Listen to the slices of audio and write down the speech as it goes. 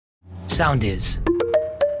Sound is.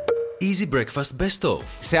 Easy Breakfast Best Of.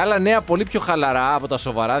 Σε άλλα νέα πολύ πιο χαλαρά από τα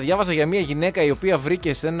σοβαρά, διάβαζα για μια γυναίκα η οποία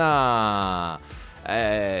βρήκε σε ένα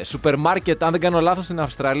σούπερ μάρκετ, αν δεν κάνω λάθος, στην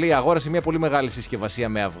Αυστραλία. Αγόρασε μια πολύ μεγάλη συσκευασία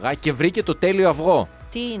με αυγά και βρήκε το τέλειο αυγό.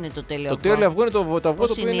 Τι είναι το τέλειο αυγό? Το τέλειο αυγό είναι το αυγό το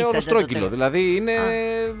οποίο είναι ολοστρόγγυλο. Δηλαδή είναι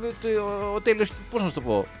ο τέλειος. Πώς να σου το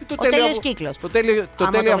πω? Ο τέλειος κύκλος. Το τέλειο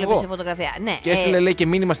αυγό. Ναι, και έστειλε, λέει, και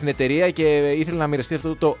μήνυμα στην εταιρεία και ήθελε να μοιραστεί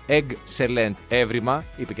αυτό το excellent έβριμα.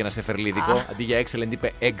 Είπε και ένα σεφερλίδικο. Αντί για excellent,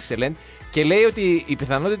 είπε excellent. Και λέει ότι η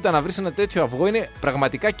πιθανότητα να βρει ένα τέτοιο αυγό είναι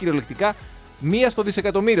πραγματικά κυριολεκτικά 1 στο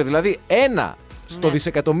δισεκατομμύριο. Δηλαδή 1 στο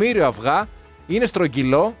δισεκατομμύριο αυγά είναι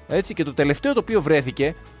στρογγυλό, έτσι, και το τελευταίο το οποίο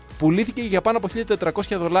βρέθηκε πουλήθηκε για πάνω από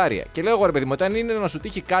 $1.400. Και λέω εγώ, ρε παιδί μου, όταν είναι να σου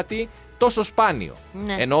τύχει κάτι τόσο σπάνιο.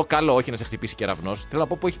 Ναι. Ενώ καλό, όχι να σε χτυπήσει κεραυνός, θέλω να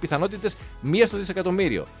πω που έχει πιθανότητες 1 στο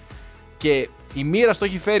δισεκατομμύριο. Και η μοίρα το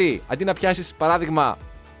έχει φέρει, αντί να πιάσεις παράδειγμα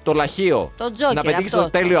το λαχείο, να πετύχεις το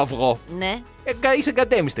τέλειο αυγό. Ναι. Είσαι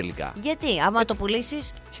εγκατέμις τελικά. Γιατί, άμα το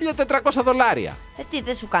πουλήσεις $1.400. Τι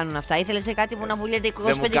δεν σου κάνουν αυτά? Ήθελες κάτι που να πουλιέται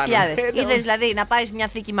 25.000. Ήθελες δηλαδή να πάρεις μια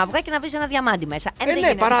θήκη με αυγά και να βρεις ένα διαμάντι μέσα.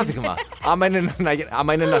 Ναι, παράδειγμα.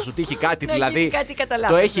 άμα είναι να σου τύχει κάτι, δηλαδή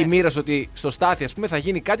το έχει η μοίρα ότι στο Στάθι, ας πούμε, θα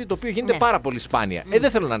γίνει κάτι το οποίο γίνεται πάρα πολύ σπάνια.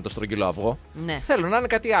 Δεν θέλω να είναι το στρογγυλό αυγό. Θέλω να είναι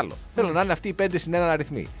κάτι άλλο. Θέλω να είναι αυτοί οι 5 συν 1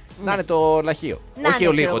 αριθμοί. Να είναι το λαχείο. Όχι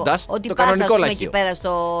ο λίγοντας, το κανονικό λαχείο. Εκεί πέρα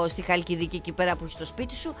στη Χαλκιδική, εκεί πέρα που έχει το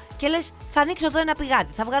σπίτι σου και λες, θα ανοίξω εδώ ένα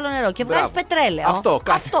πηγάτι, θα βγάλω νερό και βγάζεις πετρέλαιο. Αυτό,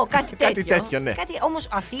 κάτι τέτοιο, ναι. Όμως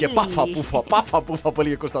αυτή και πάφα πούφα που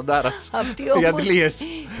έλεγε Κωνσταντάρας. Αυτή όμως,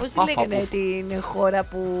 πώς τη λέγανε την χώρα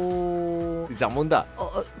που... Τη Ζαμούντα.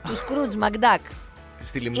 Του Σκρούτζ Μακντάκ.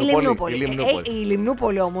 Στη Λιμνούπολη. Η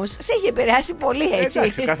Λιμνούπολη όμως σε έχει επηρεάσει πολύ, έτσι.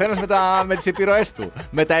 Εντάξει, ο καθένας με τις επιρροές του,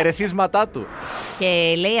 με τα ερεθίσματά του.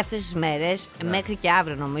 Και λέει αυτές τις μέρες, μέχρι και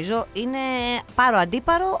αύριο νομίζω, είναι πάρο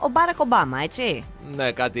αντίπαρο ο Μπάρακ Ομπάμα, έτσι.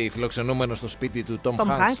 Ναι, κάτι φιλοξενούμενο στο σπίτι του Τόμ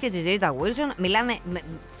Χάνκς και της Ρίτα Βίλσον. Μιλάμε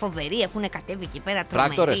φοβεροί, έχουν κατέβει εκεί πέρα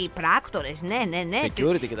τρομεροί πράκτορες. Ναι.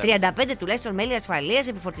 Security και τα 35 τουλάχιστον μέλη ασφαλείας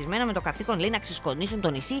επιφορτισμένα με το καθήκον, λέει, να ξεσκονίσουν το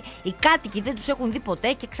νησί. Οι κάτοικοι δεν τους έχουν δει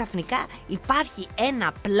ποτέ και ξαφνικά υπάρχει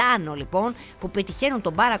ένα πλάνο, λοιπόν, που πετυχαίνουν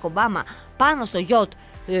τον Μπάρακ Ομπάμα πάνω στο γιότ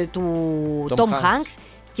του Τόμ Χάνκς.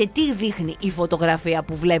 Και τι δείχνει η φωτογραφία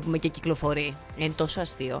που βλέπουμε και κυκλοφορεί? Είναι τόσο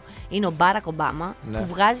αστείο. Είναι ο Μπάρακ Ομπάμα που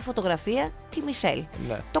βγάζει φωτογραφία τη Μισελ.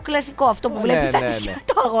 Το κλασικό αυτό που βλέπεις στα νησιά.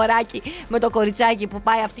 Το αγοράκι με το κοριτσάκι που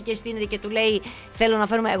πάει αυτή και στείνεται και του λέει: θέλω να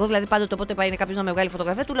φέρουμε. Εγώ δηλαδή πάντοτε όποτε πάει κάποιος να με βγάλει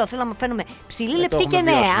φωτογραφία, του λέω: θέλω να φέρουμε ψηλή, λεπτή και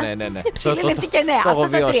νέα. Ψηλή, λεπτή και νέα. Αυτά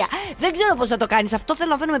τα τρία. Δεν ξέρω πώς θα το κάνεις αυτό. Θέλω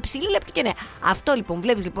να φέρουμε ψηλή, λεπτή και νέα. Αυτό λοιπόν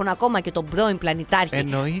βλέπεις λοιπόν ακόμα και τον πρώην πλανητάρχη.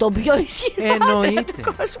 Τον πιο ισχυρό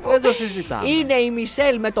του κόσμου. Δεν το συζητάμε. Είναι η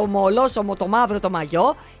Μισελ με το μολόσωμο, το μαύρο το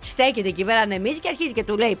μαγιό. Στέκεται εκεί πέρα, ανεμίζει και αρχίζει και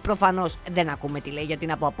του λέει: προφανώς δεν ακούμε τι λέει γιατί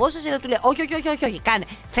είναι από απόσταση. Αλλά του λέει: όχι. Κάνε.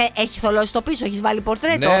 Έχει θολώσει το πίσω, έχει βάλει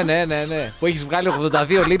πορτρέτο. Ναι. Που έχει βγάλει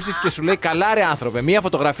 82 λήψεις και σου λέει: καλά, ρε άνθρωπε, μία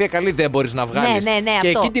φωτογραφία καλή δεν μπορεί να βγάλει. Ναι, και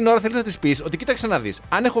αυτό. Εκεί την ώρα θέλει να τη πει ότι κοίταξε να δει.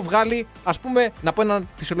 Αν έχω βγάλει, ας πούμε, να πω έναν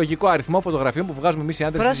φυσιολογικό αριθμό φωτογραφιών που βγάζουμε εμείς οι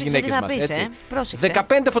άντρες στις γυναίκες μας.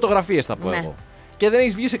 15 φωτογραφίες θα πω εγώ. Και δεν έχει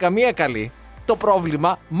βγει σε καμία καλή. Το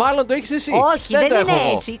πρόβλημα, μάλλον το έχεις εσύ. Όχι, δεν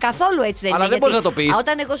είναι έτσι. Καθόλου έτσι δεν είναι. Αλλά δεν μπορείς να το πεις.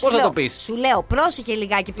 Όταν εγώ σου λέω, πρόσεχε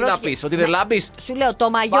λιγάκι. Να πεις, ότι δεν λάμπεις. Σου λέω, το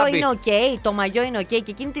μαγιό είναι οκ. Το μαγιό είναι οκ. Και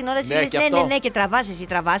εκείνη την ώρα εσύ λες ναι, και τραβάς εσύ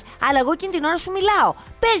τραβάς. Αλλά εγώ εκείνη την ώρα σου μιλάω.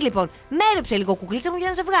 Πες λοιπόν, μέρεψε λίγο κουκλίτσα μου για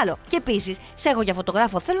να σε βγάλω. Και επίσης, σε έχω για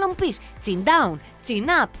φωτογράφο. Θέλω να μου πεις chin down,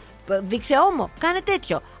 chin up. Δείξε όμο, κάνε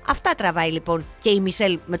τέτοιο. Αυτά τραβάει λοιπόν και η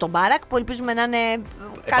Μισελ με τον Μπάρακ που ελπίζουμε να είναι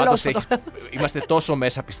καλός. Είμαστε τόσο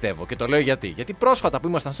μέσα, πιστεύω. Και το λέω γιατί πρόσφατα που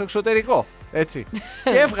ήμασταν στο εξωτερικό. Έτσι.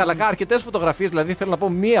 Και έβγαλα αρκετές φωτογραφίες. Δηλαδή θέλω να πω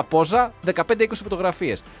μία πόζα, 15-20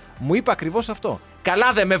 φωτογραφίες. Μου είπε ακριβώς αυτό.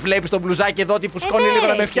 Καλά, δεν με βλέπεις το μπλουζάκι εδώ ότι φουσκώνει λίγο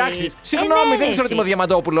να με φτιάξεις. Συγγνώμη, δεν ξέρω τι είμαι ο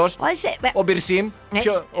Διαμαντόπουλος. Ο Μπιρσίμ.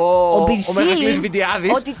 Ο Μεγακλής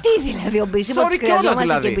Βιντιάδης. Ότι τι δηλαδή ο Μπιρσίμ, ότι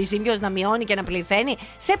χρειαζόμαστε και Μπιρσίμ να μειώνει και να πληθαίνει.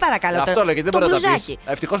 Σε παρακαλώ. Αυτό λέω και δεν μπορώ να τα πεις.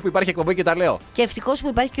 Ευτυχώς που υπάρχει εκπομπή και τα λέω. Και ευτυχώς που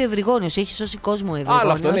υπάρχει και ο Ευρυγόνιος. Έχει σώσει κόσμο ο Ευρυγόνιος.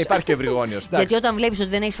 Άλλο αυτό, ναι, υπάρχει και ο Ευρυγόνιος. Γιατί όταν βλέπεις ότι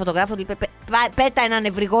δεν έχεις φωτογράφο, πέτα έναν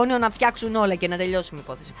Ευρυγόνιο να φτιάξουν όλα και να τελειώσουμε η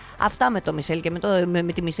υπόθεση. Αυτά με το Μισελ και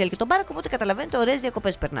με τη Μισελ και τον Μπάρακ. Οπότε καταλαβαίνετε, ωραίες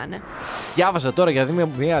διακοπές περνάνε. Διάβαζα τώρα για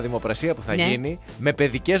μια δημοπρασία που θα γίνει με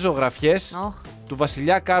παιδικές ζωγραφιές του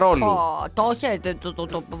βασιλιά Καρόλου. Το είχε,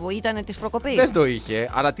 ήταν της προκοπής. Δεν το είχε,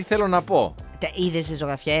 αλλά τι θέλω να πω. Είδες τις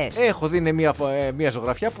ζωγραφιές? Έχω δει μια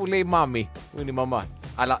ζωγραφιά που λέει μάμι, που είναι η μαμά.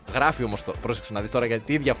 Αλλά γράφει όμως το. Πρόσεξε να δει τώρα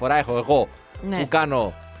γιατί διαφορά έχω εγώ που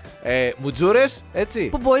κάνω μουτζούρες, έτσι.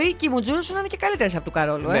 Που μπορεί και οι μουτζούρες σου να είναι και καλύτερες από του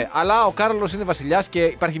Καρόλου. Ναι, αλλά ο Κάρολος είναι βασιλιάς και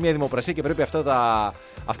υπάρχει μια δημοπρασία και πρέπει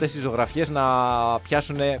αυτές τις ζωγραφιές να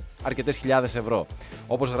πιάσουν αρκετές χιλιάδες ευρώ.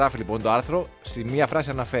 Όπως γράφει λοιπόν το άρθρο, σε μία φράση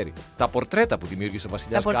αναφέρει: τα πορτρέτα που δημιούργησε ο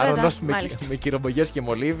Βασιλιάς Κάρολος με κυρομπογιές και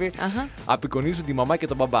μολύβι απεικονίζουν τη μαμά και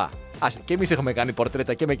τον μπαμπά. Και εμείς έχουμε κάνει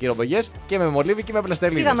πορτρέτα και με κυρομπογιές και με μολύβι και με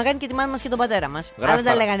πλαστελίδες. Και είχαμε κάνει και τη μάνα μας και τον πατέρα μας. Αλλά δεν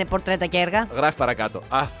τα λέγανε πορτρέτα και έργα. Γράφει παρακάτω.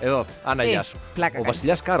 Εδώ, Άννα, γεια σου. Ο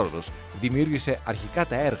Βασιλιάς Κάρολος δημιούργησε αρχικά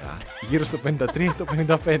τα έργα γύρω στο 53 το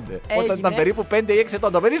 55. Όταν ήταν περίπου 5 ή 6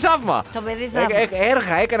 ετών. Το παιδί θαύμα!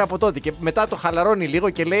 Έργα έκανε από τότε. Και μετά το χαλαρώνει λίγο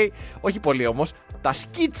και λέει: όχι πολύ όμως, τα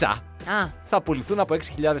σκίτσα θα πουληθούν από 6.300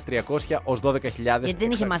 ως 12.000. Γιατί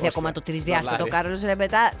δεν είχε μάθει ακόμα το τρισδιάστατο ο Κάρολος, ρε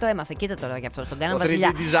μετά το έμαθε. Κοίτα τώρα γι' αυτό, τον κάναν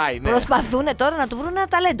βασιλιά. Design, Προσπαθούν τώρα να του βρουν ένα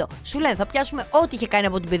ταλέντο. Σου λένε θα πιάσουμε ό,τι είχε κάνει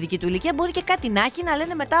από την παιδική του ηλικία. Μπορεί και κάτι να έχει να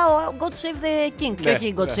λένε μετά ο God Save the King. Και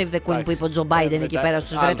όχι God Save the Queen που είπε ο Τζο Μπάιντεν εκεί πέρα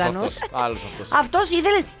στους Βρετανούς. Αυτός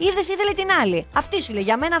ήθελε την άλλη. Αυτή σου λέει,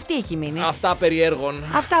 για μένα αυτή έχει μείνει. Αυτά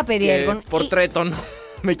περιέργων. Πορτρέτων.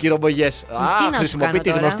 Με κυρομπογιές. Χρησιμοποιεί τη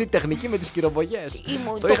γνωστή τεχνική με τις κυρομπογιές.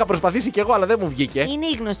 Το είχα προσπαθήσει κι εγώ, αλλά δεν μου βγήκε. Είναι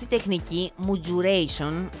η γνωστή τεχνική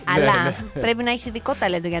mudjuration, αλλά πρέπει να έχεις ειδικό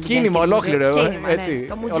ταλέντο για να την κάνεις. Κίνημα ολόκληρο.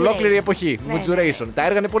 Ολόκληρη εποχή. Mudjuration. Τα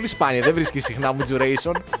έργα είναι πολύ σπάνια, δεν βρίσκεις συχνά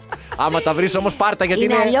mudjuration. Άμα τα βρεις όμως πάρτα γιατί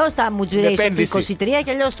είναι. Είναι αλλιώς τα mudjuration του 23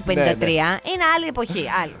 και αλλιώς του 53. Είναι άλλη εποχή.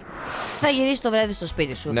 Θα γυρίσει το βράδυ στο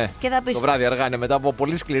σπίτι σου. Ναι. Και θα πεις... Το βράδυ αργά είναι μετά από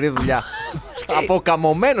πολύ σκληρή δουλειά.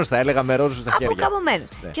 Αποκαμωμένος θα έλεγα με ρόζους στα χέρια. Αποκαμωμένος.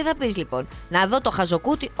 Ναι. Και θα πεις λοιπόν, να δω το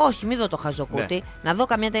χαζοκούτι. Όχι, μην δω το χαζοκούτι. Ναι. Να δω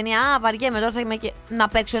καμιά ταινία. Βαριέμαι τώρα, θα είμαι και... να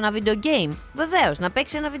παίξω ένα video game. Βεβαίως, να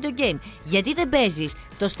παίξει ένα video game. Γιατί δεν παίζεις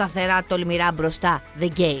το σταθερά τολμηρά μπροστά the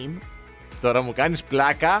game. Τώρα μου κάνεις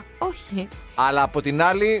πλάκα. Όχι. Αλλά από την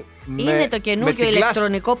άλλη. Είναι το καινούργιο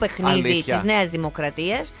ηλεκτρονικό παιχνίδι της Νέας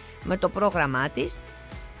Δημοκρατίας με το πρόγραμμά της.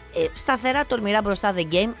 Σταθερά τολμηρά μπροστά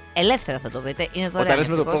the game, ελεύθερα θα το βρείτε. Είναι δωρεάν. Όταν λες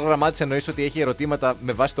με το πρόγραμμά της εννοείς ότι έχει ερωτήματα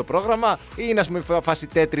με βάση το πρόγραμμα ή είναι ας πούμε φάση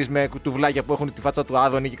τέτρις με κουτουβλάκια που έχουν τη φάτσα του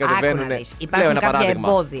Άδωνη και κατεβαίνουν. Υπάρχουν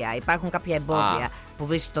κάποια εμπόδια που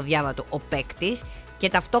βρίσκει το διάβα του ο παίκτης. Και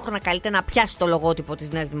ταυτόχρονα καλείται να πιάσει το λογότυπο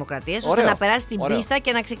της Νέας Δημοκρατίας, ώστε να περάσει την πίστα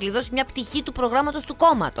και να ξεκλειδώσει μια πτυχή του προγράμματος του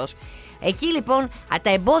κόμματος. Εκεί λοιπόν τα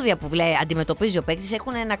εμπόδια που αντιμετωπίζει ο παίκτης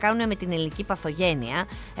έχουν να κάνουν με την ελληνική παθογένεια,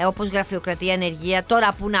 όπως γραφειοκρατία, ανεργία,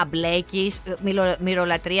 τώρα που να μπλέκεις,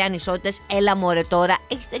 μυρολατρεία, ανισότητες, έλα μωρέ τώρα.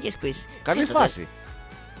 Έχεις τέτοιες κρίσεις. Καλή φάση.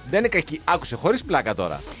 Δεν είναι κακή. Άκουσε, χωρίς πλάκα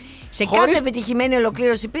τώρα. Σε κάθε επιτυχημένη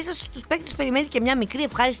ολοκλήρωση πίστας, τους παίκτες περιμένει και μια μικρή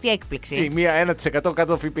ευχάριστη έκπληξη. Τι, 1%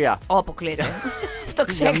 κάτω ΦΠΑ. Αποκλείται. Αυτό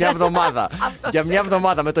για μια εβδομάδα. Για μια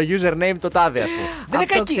εβδομάδα με το username το τάδε, ας πούμε. Δεν είναι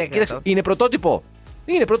κακή. Κοίταξε, είναι πρωτότυπο.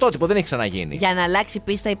 Είναι πρωτότυπο, δεν έχει ξαναγίνει. Για να αλλάξει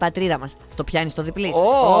πίστα η πατρίδα μας. Το πιάνεις το διπλής.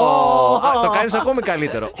 Το κάνεις ακόμη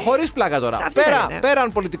καλύτερο. Χωρίς πλάκα τώρα.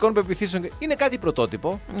 Πέραν πολιτικών πεποιθήσεων, είναι κάτι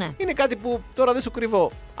πρωτότυπο. Είναι κάτι που τώρα δεν σου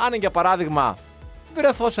κρύβω. Αν για παράδειγμα.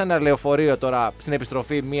 Βρεθώ σε ένα λεωφορείο τώρα στην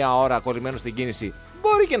επιστροφή μία ώρα κολλημένο στην κίνηση.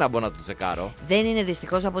 Μπορεί και να μπω να το τσεκάρω. Δεν είναι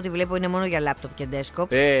δυστυχώς από ό,τι βλέπω, είναι μόνο για λάπτοπ και desktop.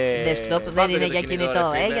 Desktop δεν είναι για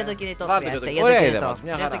κινητό. Για το κινητό χρειάζεται.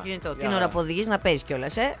 Για το κινητό. Την ώρα που οδηγείς να παίζεις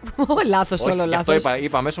κιόλας. Λάθος, όλο λάθος. Αυτό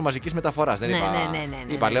είπα μέσω μαζικής μεταφοράς. Δεν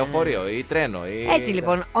είπα λεωφορείο ή τρένο. Έτσι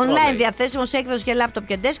λοιπόν, online διαθέσιμο σε έκδοση για λάπτοπ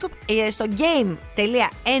και desktop στο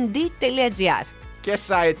game.nd.gr. Και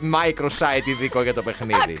site, microsite ειδικό για το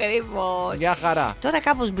παιχνίδι. Ακριβώς. Μια χαρά. Τώρα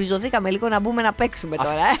κάπως μπριζωθήκαμε λίγο να μπούμε να παίξουμε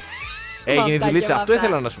τώρα. Έγινε δουλίτσα, αυτό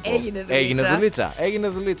ήθελα να σου πω. Έγινε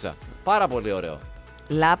δουλίτσα. Πάρα πολύ ωραίο.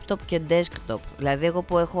 Λάπτοπ και desktop. Δηλαδή εγώ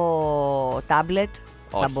που έχω tablet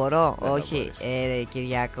θα μπορώ. Όχι,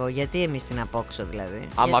 Κυριάκο, γιατί εμείς την απόξω δηλαδή.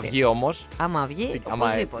 Άμα βγει όμως. Άμα βγει,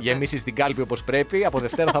 οπωσδήποτε. Γεμίσεις την κάλπη όπως πρέπει, από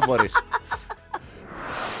Δευτέρα θα μπορείς.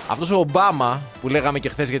 Αυτός ο Ομπάμα που λέγαμε και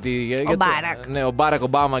χθες ο Μπάρακ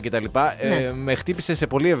Ομπάμα κτλ. Με χτύπησε σε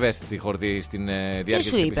πολύ ευαίσθητη χορδή στην διάρκεια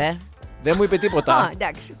της. Τι σου είπε? Δεν μου είπε τίποτα.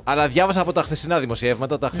 Αλλά διάβασα από τα χθεσινά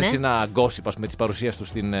δημοσιεύματα, τα χθεσινά gossip της παρουσίας του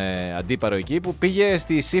στην Αντίπαρο εκεί, που πήγε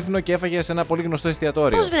στη Σύφνο και έφαγε σε ένα πολύ γνωστό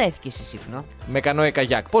εστιατόριο. Πώς βρέθηκε στη Σύφνο? Με κανόε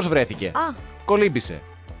καγιάκ. Πώς βρέθηκε? Κολύμπησε.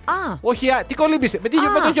 Όχι, τι κολύμπησε. Με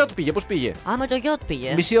το γιότ πήγε. Πώς πήγε? Με το γιότ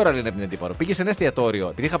πήγε. Μισή ώρα λένε από την Αντίπαρο. Πήγε σε ένα εστιατόριο.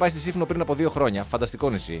 Επειδή είχα πάει στη Σύφνο πριν από 2 χρόνια. Φανταστικό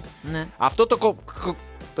νησί. Ναι. Αυτό το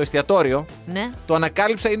εστιατόριο το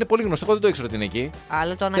ανακάλυψα, είναι πολύ γνωστό. Εγώ δεν το ήξερα ότι είναι εκεί.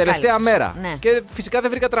 Αλλά το τελευταία μέρα. Ναι. Και φυσικά δεν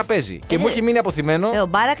βρήκα τραπέζι. Και μου έχει μείνει αποθυμένο. Ο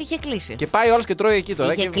Μπάρακ είχε κλείσει. Και πάει ο άλλος και τρώει εκεί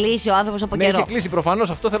τώρα. Είχε κλείσει ο άνθρωπος από καιρό. Είχε κλείσει προφανώς.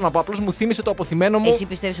 Αυτό θέλω να πω. Απλώς μου θύμισε το αποθυμένο μου. Εσύ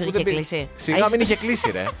πιστεύεις ότι είχε κλείσει? Σιγά μην είχε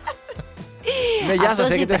κλείσει, ρε. Ναι, γεια σας, Αυτός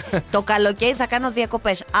έχετε. είπε, το καλοκαίρι θα κάνω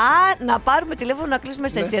διακοπές. Να πάρουμε τηλέφωνο να κλείσουμε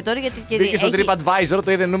στα εστιατόρια. Γιατί Μπήκε στο TripAdvisor,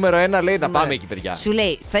 το είδε νούμερο 1, λέει να πάμε εκεί, παιδιά. Σου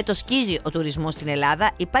λέει, φέτος σκίζει ο τουρισμός στην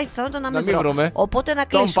Ελλάδα. Υπάρχει πιθανότητα να μην βρούμε. βρούμε. Οπότε να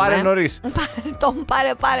κλείσουμε. Τον πάρε νωρίς. Τον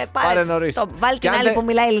πάρε νωρίς. Βάλει την άλλη που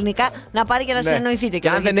μιλάει ελληνικά να πάρει και να συνεννοηθείτε. Και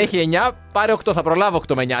αν δεν έχει 9, πάρε 8. Θα προλάβω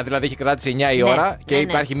 8 με 9. Δηλαδή έχει κράτηση 9 η ώρα και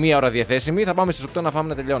υπάρχει μία ώρα διαθέσιμη. Θα πάμε στις 8 να φάμε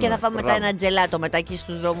να τελειώνουμε. Και θα φάμε μετά ένα τζελάτο μετά εκεί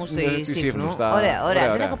στους δρόμους του Σύφνου.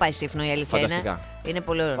 Ωραία. Δεν έχω πάει Σύφνο, η αλήθεια είναι. Είναι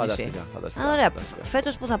πολύ ωραίο νησί. Ωραία.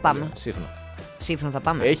 Φέτος που θα πάμε? Σύφνο θα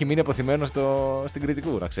πάμε. Έχει μείνει αποθυμένο στην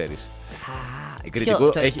Κρητικού, να ξέρεις.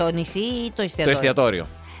 Το νησί ή το εστιατόριο? Το εστιατόριο.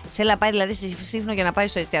 Θέλει να πάει δηλαδή στη Σύφνο για να πάει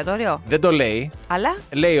στο εστιατόριο. Δεν το λέει. Αλλά.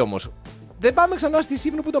 Λέει όμως, δεν πάμε ξανά στη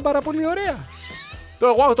Σύφνο που ήταν πάρα πολύ ωραία.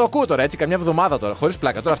 Εγώ το ακούω τώρα έτσι, καμιά εβδομάδα τώρα, χωρίς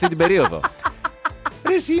πλάκα, τώρα αυτή την περίοδο.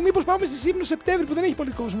 Ρε εσύ, μήπως πάμε στη Σύφνο Σεπτέμβρη που δεν έχει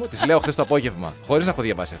πολύ κόσμο. Της λέω χθες το απόγευμα, χωρίς να έχω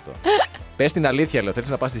διαβάσει αυτό. Πες την αλήθεια, λέω, θέλεις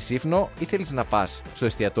να πας στη Σύφνο ή θέλεις να πας στο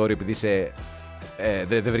εστιατόριο επειδή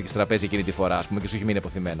δεν βρήκες τραπέζι εκείνη τη φορά, ας πούμε, και σου έχει μείνει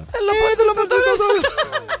αποθυμένο. Θέλω να πάω στο εστιατόριο.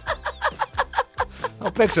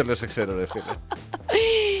 Απ' έξω λέω, σε ξέρω, ρε φίλε.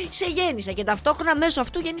 Σε γέννησα και ταυτόχρονα μέσω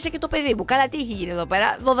αυτού γέννησα και το παιδί μου. Καλά, τι έχει γίνει εδώ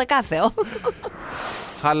πέρα, 12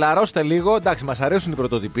 Χαλαρώστε λίγο. Εντάξει, μας αρέσουν οι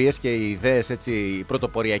πρωτοτυπίες και οι ιδέες έτσι, οι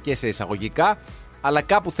πρωτοποριακές σε εισαγωγικά, αλλά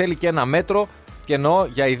κάπου θέλει και ένα μέτρο, και εννοώ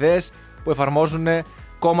για ιδέες που εφαρμόζουν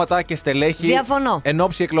κόμματα και στελέχη εν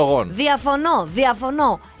ώψη εκλογών.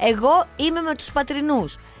 Διαφωνώ. Εγώ είμαι με τους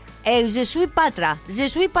πατρινούς. Je suis Πάτρα. Je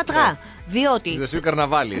suis Πατρά. Διότι. Je suis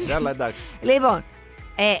Καρναβάλης, αλλά εντάξει. Λοιπόν.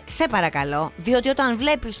 Σε παρακαλώ, διότι όταν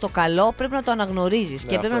βλέπεις το καλό πρέπει να το αναγνωρίζεις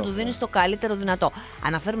και πρέπει να του δίνεις το καλύτερο δυνατό.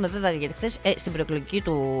 Αναφέρουμε βέβαια γιατί χθες στην προεκλογική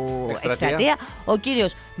του εκστρατεία ο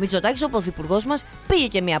κύριος Μητσοτάκης, ο πρωθυπουργός μας, πήγε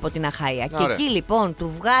και μία από την Αχάια. Και εκεί λοιπόν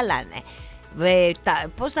του βγάλανε.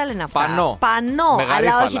 Πώς τα λένε αυτά? Πανό,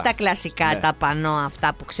 αλλά όχι τα κλασικά τα πανό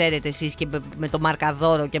αυτά που ξέρετε εσείς και με το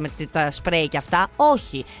μαρκαδόρο και με τα σπρέι και αυτά.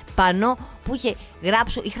 Όχι. Πανό που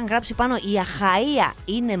είχαν γράψει πάνω η Αχαΐα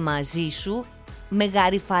είναι μαζί σου. Με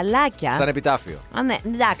γαριφαλάκια. Σαν επιτάφιο. Ναι,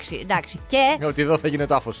 εντάξει. Και. Ότι εδώ θα γίνει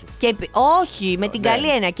το άφο σου. Όχι, με την καλή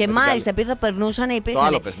έννοια. Και μάλιστα επειδή θα περνούσαν,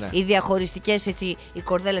 υπήρχαν οι διαχωριστικές οι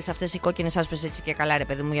κορδέλες αυτές, οι κόκκινες άσπρες έτσι και καλά, ρε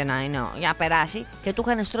παιδί μου, για να περάσει. Και του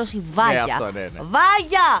είχαν στρώσει βάγια.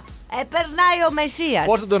 Βάγια! Περνάει ο Μεσσίας.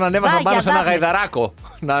 Πώς θα τον ανέβασαν πάνω σε ένα γαϊδαράκο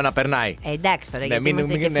να περνάει? Εντάξει τώρα, γιατί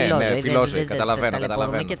είμαστε και φιλόζωοι. Καταλαβαίνω.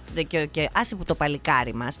 Και άσε που το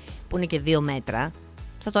παλικάρι μας, που είναι και 2 μέτρα.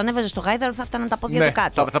 Θα το ανέβαζε στο γάιδαρο, θα φτάναν τα πόδια του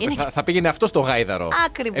κάτω. Θα πήγαινε αυτό στο γάιδαρο.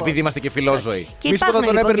 Ακριβώς. Επειδή είμαστε και φιλόζωοι. Και υπάρχουν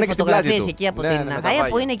τον λοιπόν και φωτογραφίες εκεί από την Αχάια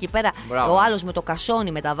που είναι εκεί πέρα. Ο άλλος με το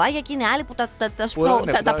κασόνι με τα βάγια και είναι άλλοι που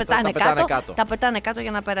τα πετάνε κάτω. Τα πετάνε κάτω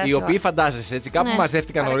για να περάσει. Οι οποίοι φαντάζεσαι έτσι, κάπου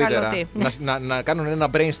μαζεύτηκαν νωρίτερα να κάνουν ένα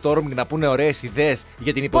brainstorming, να πούνε ωραίες ιδέες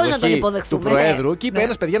για την υποδοχή του Προέδρου. Και είπε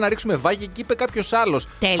ένας, παιδιά, να ρίξουμε βάγια, και είπε κάποιος άλλος.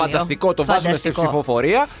 Φανταστικό, το βάζουμε σε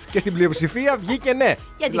ψηφοφορία και στην πλειοψηφία βγήκε ναι.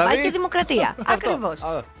 Γιατί υπάρχει και δημοκρατία. Ακριβώς.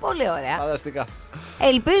 Πολύ ωραία. Φανταστικά.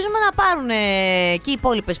 Ελπίζουμε να πάρουν και οι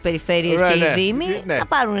υπόλοιπες περιφέρειες και οι δήμοι να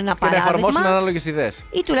πάρουν ένα παράδειγμα. Και να εφαρμόσουν ανάλογες ιδέες.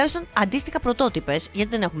 Ή τουλάχιστον αντίστοιχα πρωτότυπες, γιατί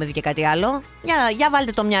δεν έχουμε δει και κάτι άλλο. Για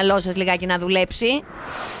βάλτε το μυαλό σας λιγάκι να δουλέψει.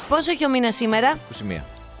 Πόσο έχει ο μήνας σήμερα? 21.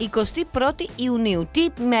 21η Ιουνίου.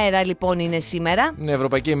 Τι μέρα λοιπόν είναι σήμερα? Είναι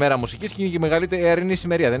Ευρωπαϊκή ημέρα μουσικής και είναι και η μεγαλύτερη αερινή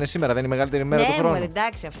ημερία. Δεν είναι σήμερα, δεν είναι η μεγαλύτερη ημέρα του χρόνου. Ναι,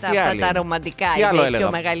 εντάξει, αυτά τα ρομαντικά. Τι άλλο είναι η πιο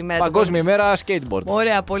μεγάλη μέρα. Παγκόσμια ημέρα skateboard.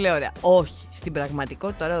 Ωραία, πολύ ωραία. Όχι. Στην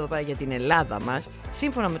πραγματικότητα, τώρα εδώ πέρα για την Ελλάδα μας,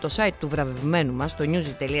 σύμφωνα με το site του βραβευμένου μας, το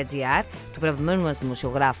news.gr, του βραβευμένου μας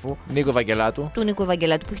δημοσιογράφου Νίκο Ευαγγελάτου. Του Νίκο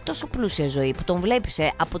Ευαγγελάτου, που έχει τόσο πλούσια ζωή, που τον βλέπεις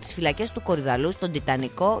από τις φυλακές του Κορυδαλού, στον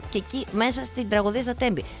Τιτανικό και εκεί μέσα στην τραγωδία στα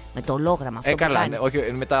Τέμπη. Με το ολόγραμμα αυτό. Καλά, ναι, όχι,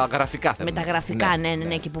 με τα γραφικά θέλουμε. Με τα γραφικά,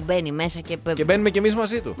 ναι, και που μπαίνει μέσα και. Και μπαίνουμε κι εμείς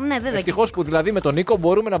μαζί του. Ναι, βέβαια. Ευτυχώς που δηλαδή με τον Νίκο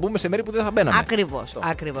μπορούμε να μπούμε σε μέρη που δεν θα μπαίναμε.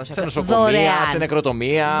 Ακριβώς. Σε νοσοκομεία, σε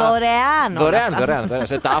νεκροτομεία. Δωρεάν.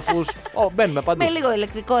 Σε τάφους. Μπαίνουμε παντού. Με λίγο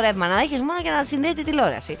ηλεκτρικό ρεύμα να έχεις μόνο για να συνδέει τη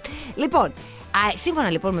τηλεόραση. Λοιπόν, σύμφωνα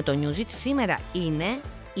λοιπόν με το Newsy, σήμερα είναι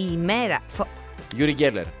η ημέρα Γιούρι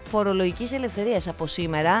Γκέλλερ. Φορολογικής ελευθερίας. Από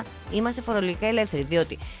σήμερα είμαστε φορολογικά ελεύθεροι.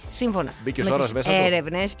 Διότι σύμφωνα με τις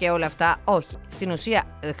έρευνες και όλα αυτά, όχι. Στην ουσία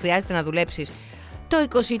χρειάζεται να δουλέψεις το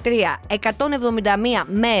 23 171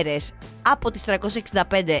 μέρες από τις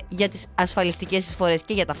 365 για τις ασφαλιστικές εισφορές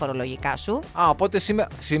και για τα φορολογικά σου. Οπότε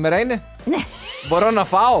σήμερα είναι. Ναι. Μπορώ να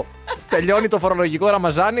φάω. Τελειώνει το φορολογικό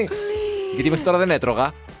Ραμαζάνι. Γιατί μέχρι τώρα δεν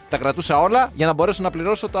έτρωγα. Τα κρατούσα όλα για να μπορέσω να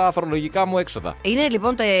πληρώσω τα φορολογικά μου έξοδα. Είναι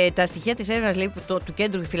λοιπόν τα στοιχεία της έρευνας του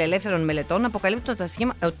Κέντρου Φιλελεύθερων Μελετών. Αποκαλύπτουν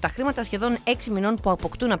ότι τα χρήματα σχεδόν 6 μηνών που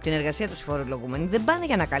αποκτούν από την εργασία τους οι φορολογούμενοι δεν πάνε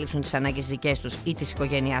για να καλύψουν τις ανάγκες δικές τους ή της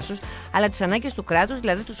οικογένειάς τους, αλλά τις ανάγκες του κράτους,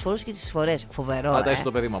 δηλαδή τους φόρους και τις εισφορές. Φοβερό. Θα τα είσαι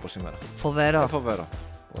το παιδί μου από σήμερα. Φοβερό. Φοβερό.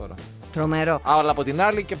 Τρομερό. Αλλά από την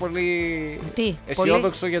άλλη και πολύ Τι,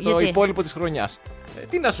 αισιόδοξο πολύ? για το Γιατί? υπόλοιπο της χρονιάς.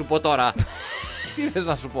 Τι να σου πω τώρα. Τι θες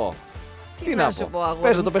να σου πω. Τι να να σου πω, πω. αγόρι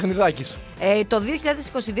Παίζω μου. το παιχνιδάκι σου. Το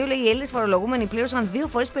 2022, λέει, οι Έλληνες φορολογούμενοι πλήρωσαν 2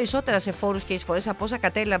 φορές περισσότερα σε φόρους και εισφορές από όσα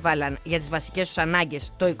κατέλαβαν για τις βασικές τους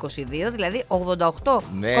ανάγκες το 2022, δηλαδή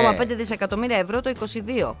 88,5 δισεκατομμύρια ευρώ το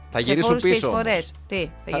 2022. Θα σε γυρίσουν φόρους και πίσω εισφορές. Τι,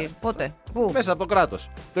 θα γυρίσουν. Πότε, πού? Μέσα από το κράτος.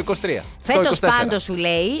 Το 23. Φέτος το 24. πάντως σου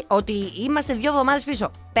λέει ότι είμαστε 2 εβδομάδες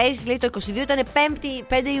πίσω. Πέρυσι, λέει, το 22 ήταν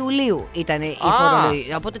 5 Ιουλίου ήταν η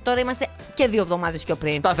φορολογία. Οπότε τώρα είμαστε και 2 εβδομάδες πιο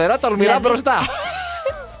πριν. Σταθερά τολμηρά Δηλαδή- μπροστά.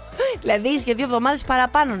 Δηλαδή είσαι και 2 εβδομάδες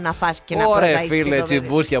παραπάνω να φας και να Ωραία, προτάσεις και φίλε, το παιδί σου.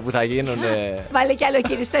 τσιμπούσια που θα γίνουνε. Βάλε κι άλλο,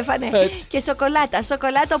 κύριε Στέφανε. Έτσι. Και σοκολάτα.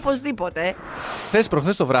 Σοκολάτα οπωσδήποτε. Θες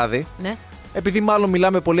προχθές το βράδυ, Ναι, επειδή μάλλον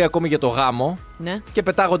μιλάμε πολύ ακόμη για το γάμο ναι. και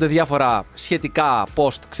πετάγονται διάφορα σχετικά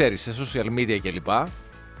post, ξέρεις, σε social media κλπ.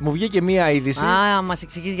 Μου βγήκε μία είδηση. Α, μας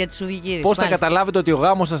εξηγείς γιατί σου βγήκε η είδηση. Πώς θα Μάλιστα. καταλάβετε ότι ο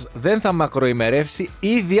γάμος σας δεν θα μακροημερεύσει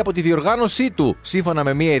ήδη από τη διοργάνωσή του, σύμφωνα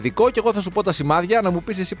με μία ειδικό, και εγώ θα σου πω τα σημάδια, να μου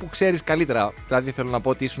πεις εσύ που ξέρεις καλύτερα. Δηλαδή θέλω να πω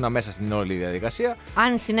ότι ήσουν μέσα στην όλη διαδικασία.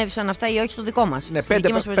 Αν συνέβησαν αυτά ή όχι στο δικό μας. Ναι, στη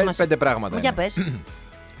δική μας προετοιμασία. 5 πράγματα. Για είναι. πες.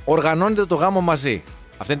 Οργανώνετε το γάμο μαζί.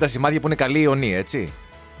 Αυτά είναι τα σημάδια που είναι καλή ιονή, έτσι.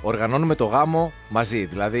 Οργανώνουμε το γάμο μαζί.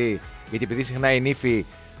 Δηλαδή, γιατί επειδή συχνά η νύφη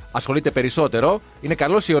ασχολείται περισσότερο, είναι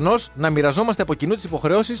καλός ιονός να μοιραζόμαστε από κοινού τις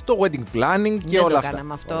υποχρεώσεις, το wedding planning και Δεν όλα το αυτά.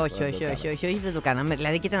 κάναμε αυτό. Όχι, δεν το κάναμε.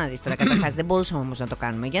 Δηλαδή, κοίτα να δεις τώρα. Καταρχάς, δεν μπορούσαμε όμως να το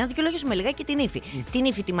κάνουμε. Για να δικαιολογήσουμε λιγάκι την ύφη. Την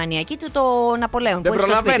ύφη, τη μανιακή του, το Ναπολέον. Δεν που έχει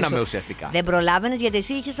στο σπίτι προλαβαίναμε σου. ουσιαστικά. Δεν προλάβαινε γιατί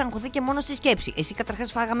εσύ είχες αγχωθεί και μόνο στη σκέψη. Εσύ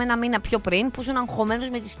καταρχάς φάγαμε ένα μήνα πιο πριν που ήσουν αγχωμένος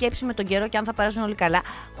με τη σκέψη, με τον καιρό και αν θα περάσουν όλοι καλά.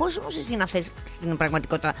 Χωρίς όμως εσύ να θες στην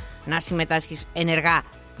πραγματικότητα να συμμετάσχεις ενεργά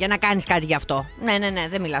για να κάνεις κάτι γι' αυτό. Ναι,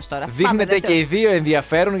 δεν μιλάς τώρα. Πάμε, Δείχνετε δεύτερο. και οι δύο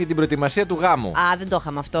ενδιαφέρον για την προετοιμασία του γάμου. Α, δεν το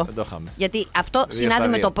είχαμε αυτό. Δεν το είχαμε. Γιατί αυτό Δύο συνάδει στα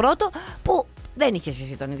με δύο. το πρώτο που δεν είχες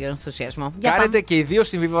εσύ τον ίδιο ενθουσιασμό. Για Κάνετε πάμε. και οι δύο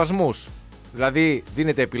συμβιβασμούς. Δηλαδή,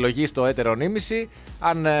 δίνετε επιλογή στο έτερο νήμιση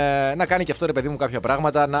αν να κάνει και αυτό ρε παιδί μου κάποια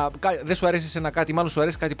πράγματα. Δεν σου αρέσει ένα κάτι, μάλλον σου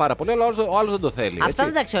αρέσει κάτι πάρα πολύ, αλλά ο άλλος δεν το θέλει. Αυτό έτσι.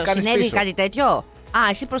 δεν τα ξέρω. Κάνεις Συνέβη πίσω. κάτι τέτοιο. Α,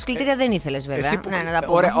 εσύ προσκλητήρια δεν ήθελες βέβαια. Εσύ που... Ναι, να τα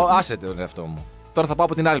πούμε. Ωραία, άσε τον εαυτό μου. Τώρα θα πάω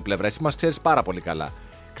από την άλλη πλευρά. Εσύ μας ξέρεις πάρα πολύ καλά.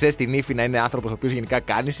 Ξέρεις την ύφη να είναι άνθρωπος ο οποίος γενικά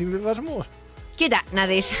κάνει συμβιβασμούς. Κοίτα, να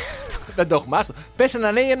δεις. Δεν το έχουμε. Άστο. Πες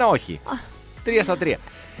ένα ναι ή ένα όχι. 3 στα 3.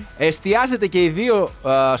 Εστιάζετε και οι δύο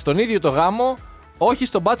στον ίδιο το γάμο, όχι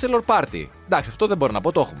στο bachelor party. Εντάξει, αυτό δεν μπορώ να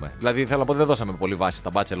πω, το έχουμε. Δηλαδή, θέλω να πω, δεν δώσαμε πολύ βάση στα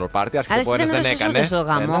bachelor party. Άσχετα Αλλά που εσύ ένας δεν δεν έδωσες έκανε. ούτε στο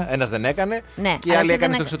γάμο. Ένας δεν έκανε Ναι, και η αλλά άλλη εσύ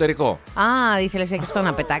έκανε δεν στο έκα- εξωτερικό. Α, ήθελες και αυτό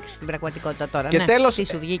να πετάξεις στην πραγματικότητα τώρα. Και ναι. τέλος, Τι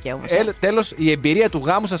σου βγήκε όμως. τέλος, η εμπειρία του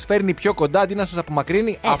γάμου σας φέρνει πιο κοντά αντί να σας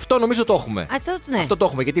απομακρύνει. Αυτό νομίζω το έχουμε. Ναι. Αυτό το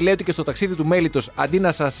έχουμε. Γιατί λέει ότι και στο ταξίδι του μέλιτος, αντί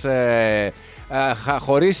να σας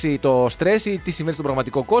χωρίσει το στρες ή τι συμβαίνει στον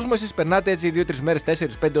πραγματικό κόσμο, εσείς περνάτε έτσι 2-3 μέρες,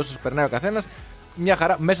 4-5 όσους περνάει ο καθένας. Μια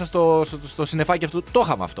χαρά μέσα στο συννεφάκι αυτού. Το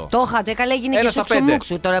είχαμε αυτό. Το είχατε, καλά έγινε Ένα και στα στο πέντε.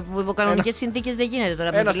 ξουμούξου. Τώρα που υπό κανονικές συνθήκες δεν γίνεται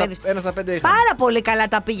τώρα. Ένα δουλεύεις. στα 5 είχαμε. Πάρα πολύ καλά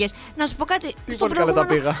τα πήγες. Να σου πω κάτι. Τι στο πολύ καλά τα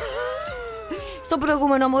προηγούμενο- πήγα. Στο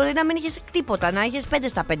προηγούμενο μπορεί να μην είχε τίποτα, να είχε 5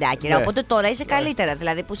 στα 5 άκυρα. Ναι. Οπότε τώρα είσαι καλύτερα.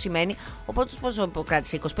 Δηλαδή που σημαίνει ο πρώτο πόσο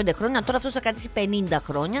κράτησε 25 χρόνια, τώρα αυτό θα κρατήσει 50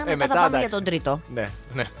 χρόνια. Μετά θα πάμε εντάξει. για τον τρίτο. Ναι,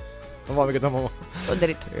 ναι. Θα πάμε και το Τον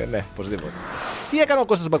τρίτο. ναι, οπωσδήποτε. Τι έκανε ο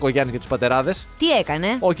Κώστας Μπακογιάννης για τους πατεράδες? Τι έκανε,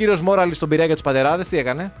 Ο κύριος Μόραλης στον Πειραιά για τους πατεράδες, τι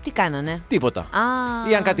έκανε? τι κάνανε. Τίποτα. Α,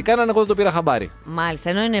 Ή αν κάτι κάνανε, εγώ δεν το πήρα χαμπάρι. μάλιστα,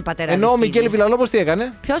 ενώ είναι πατέρα. Ενώ ο Μιγγέλ Βιλαλόπος τι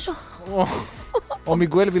έκανε? Ποιο? Ο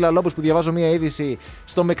Μιγγέλ Βιλαλόπος που διαβάζω μία είδηση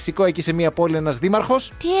στο Μεξικό, εκεί σε μία πόλη, ένας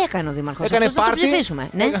δήμαρχος. Τι έκανε ο Δήμαρχος? Έκανε Αυτός θα τον πάρτι. ψηφίσουμε.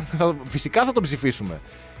 Ναι. Φυσικά θα τον ψηφίσουμε.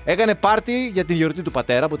 Έκανε πάρτι για την γιορτή του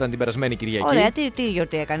πατέρα που ήταν την περασμένη Κυριακή. Ωραία, τι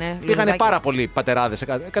γιορτή έκανε. Πήγανε Λουλουδάκι. πάρα πολλοί πατεράδες,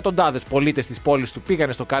 εκατοντάδες πολίτες της πόλης του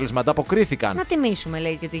πήγανε στο κάλεσμα, ανταποκρίθηκαν. Να τιμήσουμε,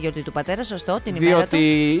 λέει, και τη γιορτή του πατέρα, σωστό, την ημέρα Διότι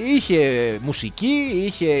του. είχε μουσική,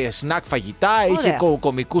 είχε σνακ φαγητά, είχε Ωραία.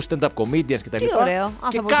 κομικούς stand-up comedians κτλ. Τι ωραίο. Α,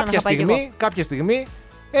 Και θα μπορούσα να είχα πάει κι κάποια στιγμή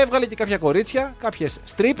έβγαλε και κάποια κορίτσια, κάποιες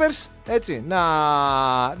strippers, έτσι, να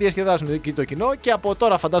διασκεδάσουν εκεί το κοινό και από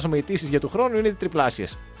τώρα φαντάζομαι οι αιτήσεις για του χρόνου είναι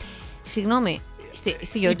τριπλάσιες. Συγγνώμη,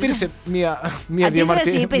 στη γιορτή. Υπήρξε μια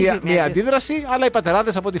Αντίδραση, υπήρξε μια μια αντίδραση, αλλά οι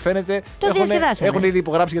πατεράδες από ό,τι φαίνεται Το διασκεδάσανε. έχουν ήδη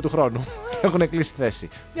υπογράψει για του χρόνου. Έχουν κλείσει θέση.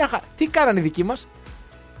 Τι κάνανε οι δικοί μας?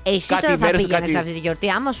 Εσύ κάτι τώρα θα μέρες του, πήγαινε κάτι- σε αυτή τη γιορτή,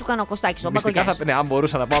 άμα σου έκανε ο Κωστάκης, ο Μυστικά Μπακογιάννης. ναι, αν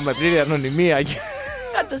μπορούσα να πάω με πλήρη ανωνυμία και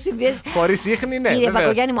Θα το συνδυάσει. χωρίς ίχνη, ναι. Κύριε βέβαια.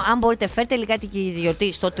 Μπακογιάννη μου, αν μπορείτε, φέρτε λιγάκι και η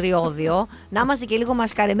γιορτή στο τριώδιο, να είμαστε και λίγο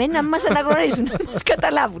μασκαρεμένοι, να μην μας αναγνωρίσουν, να μας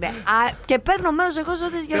καταλάβουν. Και παίρνω μέρος εγώ σε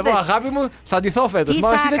όλες τις Εγώ, γιορτές. αγάπη μου, θα ντυθώ φέτος.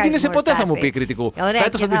 Μα εσύ δεν τίνεσαι ποτέ, θα μου πει κριτικού. Ωραία,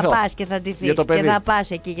 Φέτος και θα θα ντυθώ. πας και θα ντυθείς Για το και παιδί. θα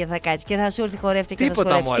πας εκεί και θα κάτσεις και θα σου έρθει χορεύτη και θα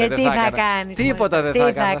Τίποτα σου μωρέ, χορεύει. δεν Και τι θα έκανα. κάνεις? Τίποτα μωρέ, δεν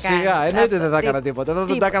θα τι έκανα. Σιγά, κάνεις? εννοείται δεν θα Αυτό, έκανα τίποτα. Δεν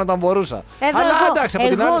τίποτα. τα έκανα όταν μπορούσα. Εδώ Αλλά εγώ, εντάξει, από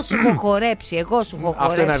την εγώ άλλη. σου έχω χορέψει, εγώ σου έχω χορέψει.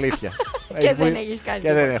 Αυτό είναι αλήθεια. Και δεν έχεις κάνει.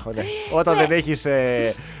 Και δεν έχω, ναι. Όταν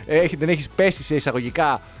δεν έχεις πέσει σε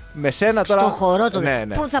εισαγωγικά με σένα τώρα. Στο χορό του. Ναι.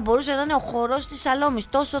 Που θα μπορούσε να είναι ο χορός της Σαλόμης.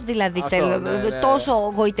 Τόσο δηλαδή. Αυτό, τόσο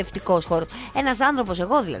γοητευτικός χορός. Ένας άνθρωπος,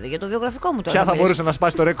 εγώ δηλαδή, για το βιογραφικό μου τώρα. Ποια θα μπορούσε να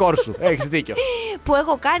σπάσει το ρεκόρ σου. Έχεις δίκιο. Που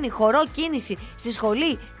έχω κάνει χορό κίνηση στη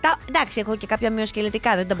σχολή. Εντάξει, έχω και κάποια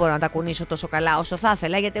μειοσκελετικά. Δεν τα μπορώ να τα κουνήσω τόσο καλά όσο θα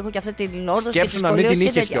ήθελα, γιατί έχω και αυτή την όρδος. Σκέψου να μην την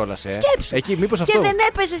είχες κιόλας. Σκέψου. Εκεί, μήπως και αυτό. δεν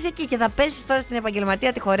έπεσες εκεί και θα πέσεις τώρα στην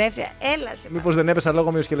επαγγελματία τη χορεύτρια. Έλα σε. Μήπως δεν έπεσα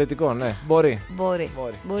λόγω μειοσκελετικών, ναι. Μπορεί.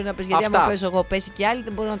 Μπορεί να πες, γιατί άμα πες εγώ, πέσει και άλλοι,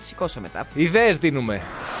 δεν μπορώ να τη σηκώσω μετά. Ιδέες δίνουμε.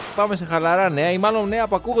 Πάμε σε χαλαρά νέα, ή μάλλον νέα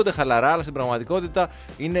που ακούγονται χαλαρά, αλλά στην πραγματικότητα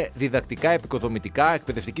είναι διδακτικά, επικοδομητικά,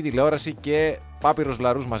 εκπαιδευτική τηλεόραση και πάπυρος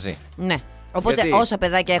λαρούς μαζί. Ναι. Οπότε Γιατί όσα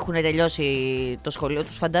παιδάκια έχουν τελειώσει το σχολείο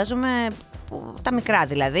τους, φαντάζομαι, τα μικρά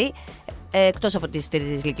δηλαδή, εκτός από τις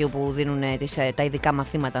τρίτης λυκείου που δίνουν τα ειδικά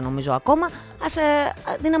μαθήματα νομίζω ακόμα, ας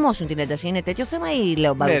δυναμώσουν την ένταση. Είναι τέτοιο θέμα ή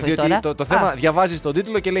λέω μπαρούφες διότι τώρα? το θέμα διαβάζεις τον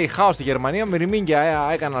τίτλο και λέει «Χάος στη Γερμανία, μυρμήγκια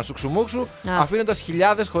έκαναν σουξουμούξου, αφήνοντας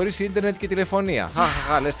χιλιάδες χωρίς ίντερνετ και τηλεφωνία».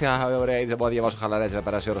 Λες τι ωραία, δεν μπορώ να διαβάσω χαλαρά έτσι να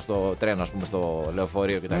περάσει ώρα στο τρένο, ας πούμε, στο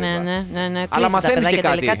λεωφορείο κτλ. Ναι. Αλλά μαθαίνεις και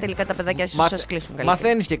κάτι. Τελικά τα παιδάκια σας κλείσουν καλύτερα.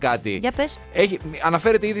 Μαθαίνεις και κάτι. Για πες.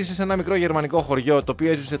 Αναφέρεται ήδη σε ένα μικρό γερμανικό χωριό το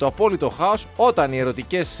οποίο έζησε το απόλυτο χάος όταν οι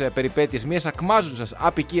ερωτικές περιπέτειες μιας ακμάζουσας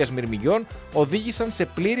απικίας μυρμηγκιών οδήγησαν σε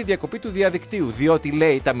πλήρη διακοπή του διαδικτύου. Διότι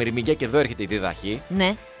λέει τα μυρμήγκια, και εδώ έρχεται η διδαχή.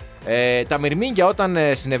 Ναι. Τα μυρμήγκια όταν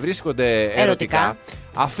συνευρίσκονται ερωτικά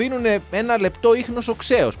αφήνουν ένα λεπτό ίχνος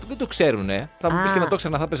οξέως που δεν το ξέρουνε. Θα μου πεις και να το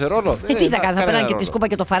ξανά, θα παίζει ρόλο. Τι θα κάνουν, θα πέραν και τη σκούπα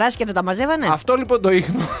και το φαράσι και δεν τα μαζεύανε. Αυτό λοιπόν το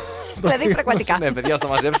ίχνο. Δηλαδή πραγματικά. Ναι, παιδιά, θα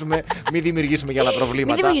μαζέψουμε, μην δημιουργήσουμε για άλλα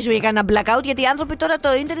προβλήματα. Μην δημιουργήσουμε για κανένα blackout, γιατί οι άνθρωποι τώρα το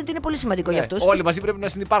ίντερνετ είναι πολύ σημαντικό για αυτούς. Όλοι μαζί πρέπει να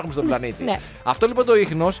συνυπάρχουμε στον πλανήτη. Ναι. Αυτό λοιπόν το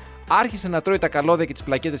ίχνος άρχισε να τρώει τα καλώδια και τις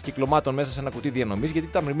πλακέτες κυκλωμάτων μέσα σε ένα κουτί διανομής, γιατί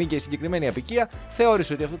τα μυρμήγκια, η συγκεκριμένη απικία,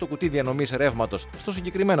 θεώρησε ότι αυτό το κουτί διανομής ρεύματος στο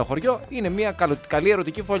συγκεκριμένο χωριό είναι μια καλή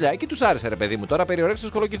ερωτική φωλιά. Εκεί τους άρεσε, ρε παιδί μου, τώρα περιορέξεις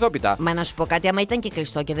σκολοκυθόπιτα. Μα να σου πω κάτι, άμα ήταν και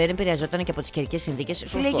κλειστό και δεν επηρεαζόταν και από τις καιρικές συνθήκες,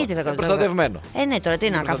 σου λέγει τι θα κάνουμε. Προστατευμένο. Ναι, τώρα τι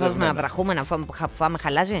να καθόμαστε να βραχούμε, να φάμε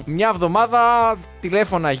χαλάζι. Μια εβδομάδα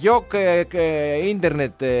τηλέφωνα γιοκ,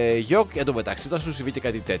 ίντερνετ γιοκ, εν τω μεταξύ, όταν σου συμβεί και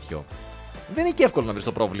κάτι τέτοιο. Δεν είναι και εύκολο να βρει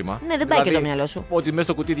το πρόβλημα. Ναι, δεν πάει και το μυαλό σου. Ότι μέσα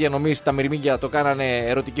στο κουτί διανομής τα μυρμήγκια το κάνανε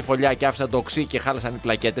ερωτική φωλιά και άφησαν το οξύ και χάλασαν οι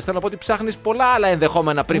πλακέτες. Θέλω να πω ότι ψάχνεις πολλά άλλα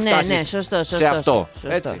ενδεχόμενα πριν φτάσεις σε αυτό.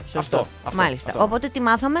 Έτσι, αυτό. Μάλιστα. Οπότε τι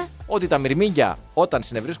μάθαμε? Ότι τα μυρμήγκια όταν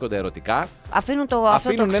συνευρίσκονται ερωτικά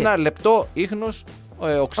αφήνουν ένα λεπτό ίχνος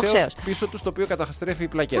οξέως πίσω του, το οποίο καταστρέφει οι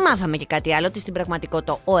πλακέτες. Μάθαμε και κάτι άλλο, ότι στην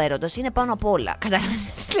πραγματικότητα ο έρωτας είναι πάνω απ' όλα.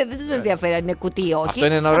 Καταλαβαίνετε, δεν τους ενδιαφέρει αν είναι κουτί ή όχι. Αυτό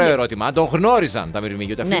είναι ένα ωραίο ερώτημα. Αν το γνώριζαν τα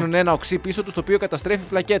μυρμήγκια, ότι αφήνουν ένα οξύ πίσω του, το οποίο καταστρέφει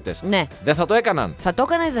πλακέτες. Ναι. Δεν θα το έκαναν. Θα το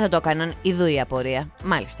έκαναν ή δεν θα το έκαναν? Ιδού η απορία.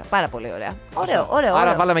 Μάλιστα. Πάρα πολύ ωραία. Ωραίο.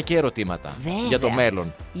 Άρα βάλαμε και ερωτήματα για το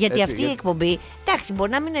μέλλον. Γιατί αυτή η εκπομπή, εντάξει,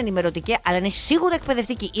 μπορεί να μην είναι ενημερωτική, αλλά είναι σίγουρα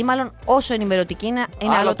εκπαιδευτική. Ή μάλλον όσο ενημερωτική είναι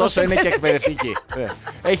άλλο τόσο είναι και εκπαιδευτική.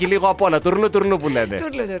 Έχει λίγο απ' όλα. Τουρλού που λένε.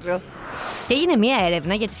 Και έγινε μια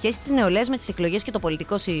έρευνα για τη σχέση της νεολαίας με τις εκλογές και το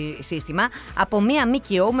πολιτικό σύστημα από μια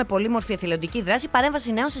ΜΚΟ με πολύμορφη εθελοντική δράση,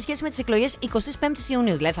 παρέμβαση νέων σε σχέση με τις εκλογές 25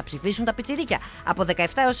 Ιουνίου. Δηλαδή θα ψηφίσουν τα πιτσιρίκια από 17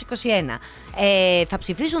 έως 21. Θα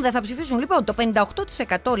ψηφίσουν, δεν θα ψηφίσουν? Λοιπόν, το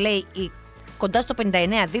 58% λέει, κοντά στο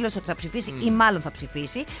 59% δήλωσε ότι θα ψηφίσει ή μάλλον θα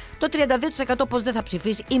ψηφίσει. Το 32% πως δεν θα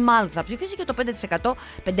ψηφίσει ή μάλλον θα ψηφίσει. Και το 5%,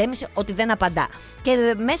 5,5% ότι δεν απαντά.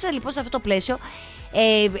 Και μέσα λοιπόν σε αυτό το πλαίσιο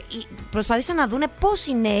προσπαθήσαν να δούνε πώς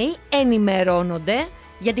οι νέοι ενημερώνονται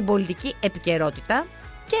για την πολιτική επικαιρότητα.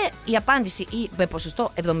 Και η απάντηση με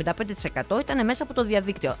ποσοστό 75% ήταν μέσα από το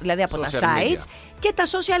διαδίκτυο. Δηλαδή από τα sites και τα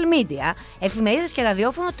social media. Εφημερίδες και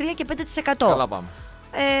ραδιόφωνο 3 και 5%. Καλά πάμε.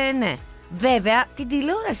 Ναι. Βέβαια, την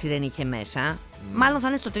τηλεόραση δεν είχε μέσα. Μάλλον θα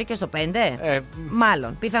είναι στο 3 και στο 5.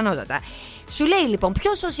 Μάλλον, πιθανότατα. Σου λέει λοιπόν,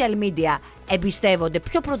 ποιο social media εμπιστεύονται,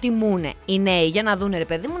 ποιο προτιμούν οι νέοι για να δουν, ρε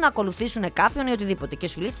παιδί μου, να ακολουθήσουν κάποιον ή οτιδήποτε. Και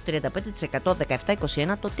σου λέει το 35%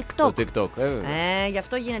 17-21 το TikTok. Το TikTok, γι'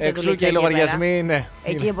 αυτό γίνεται εξού δουλίτσα. Και οι λογαριασμοί, ναι.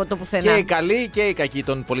 Εκεί από το πουθενά. Και οι καλοί και οι κακοί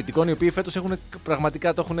των πολιτικών, οι οποίοι φέτος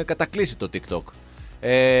πραγματικά το έχουν κατακλείσει το TikTok.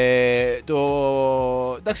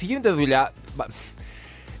 Εντάξει, γίνεται δουλειά.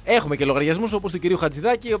 Έχουμε και λογαριασμούς όπως του κυρίου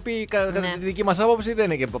Χατζηδάκη, οι οποίοι κατά τη δική μας άποψη δεν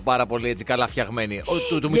είναι και πάρα πολύ έτσι, καλά φτιαγμένοι.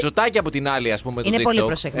 Του Μητσοτάκη από την άλλη, ας πούμε, είναι το πολύ TikTok,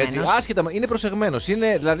 προσεγμένος. Έτσι, άσχετα, είναι προσεγμένος.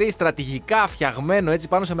 Είναι δηλαδή στρατηγικά φτιαγμένο έτσι,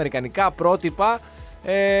 πάνω σε αμερικανικά πρότυπα.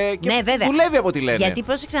 Και βέβαια. Δουλεύει από ό,τι λένε. Γιατί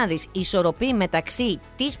πρόσεξε να δεις, ισορροπεί μεταξύ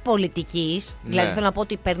της πολιτικής, δηλαδή θέλω να πω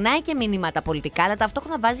ότι περνάει και μηνύματα πολιτικά, αλλά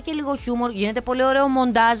ταυτόχρονα βάζει και λίγο χιούμορ, γίνεται πολύ ωραίο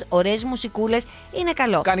μοντάζ, ωραίες μουσικούλες, είναι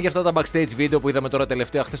καλό. Κάνει και αυτά τα backstage βίντεο που είδαμε τώρα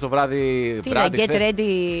τελευταία, χθες το βράδυ. Get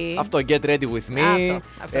ready. Αυτό, get ready with me.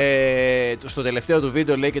 Αυτό. Στο τελευταίο του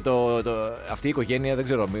βίντεο λέει και αυτή η οικογένεια, δεν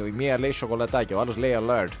ξέρω, μία λέει σοκολατάκι, ο άλλος λέει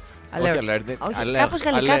alert. Όχι alert. Όχι, κάπως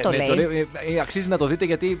γαλλικά το λέει. Αξίζει να το δείτε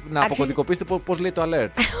γιατί να αποκωδικοποιήσετε πώς λέει το alert.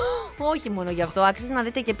 Όχι μόνο γι' αυτό. Αξίζει να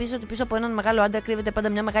δείτε και επίσης ότι πίσω από έναν μεγάλο άντρα κρύβεται πάντα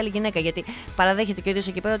μια μεγάλη γυναίκα. Γιατί παραδέχεται και ο ίδιος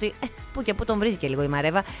εκεί πέρα ότι που και που τον βρίζει και λίγο η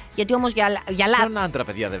Μαρέβα. Γιατί όμως για ποιον άντρα,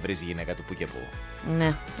 παιδιά, δεν βρίζει γυναίκα του που και που.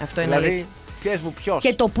 Ναι, αυτό είναι δηλαδή, αλήθεια. Πιες μου ποιος.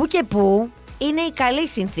 Και το που και που είναι η καλή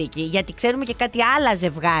συνθήκη. Γιατί ξέρουμε και κάτι άλλα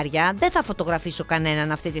ζευγάρια. Δεν θα φωτογραφίσω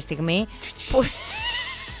κανέναν αυτή τη στιγμή.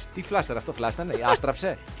 Τι φλάστερ αυτό, φλάστανε,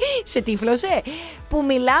 άστραψε. Σε τύφλωσε. Που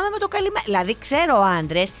μιλάμε με το καλημέρα. Δηλαδή, ξέρω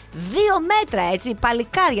άντρες 2 μέτρα έτσι,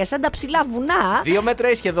 παλικάρια σαν τα ψηλά βουνά. 2 μέτρα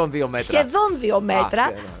ή σχεδόν 2 μέτρα. Σχεδόν 2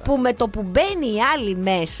 μέτρα. Που με το που μπαίνει η άλλη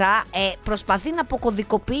μέσα προσπαθεί να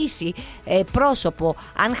αποκωδικοποιήσει πρόσωπο.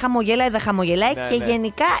 Αν χαμογελάει, δεν χαμογελάει. Ναι, και ναι.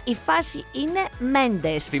 γενικά η φάση είναι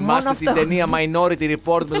Μέντες. Θυμάστε την ταινία Minority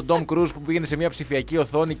Report με τον Tom Cruise που πήγαινε σε μια ψηφιακή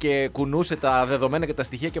οθόνη και κουνούσε τα δεδομένα και τα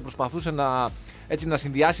στοιχεία και προσπαθούσε να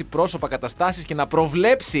συνδυάσει πρόσωπα, καταστάσεις και να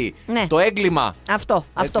προβλέψει το έγκλημα.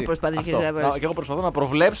 Αυτό προσπαθείς και και εγώ προσπαθώ να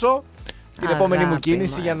προβλέψω την επόμενη μου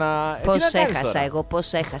κίνηση για να. Πώς έχασα εγώ,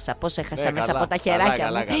 πώς έχασα μέσα από τα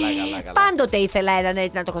χεράκια μου. Πάντοτε ήθελα έναν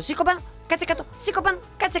έτσι να το έχω. Σήκω πάνω, κάτσε κάτω, σήκω πάνω,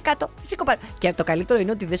 κάτσε κάτω, σήκω πάνω. Και το καλύτερο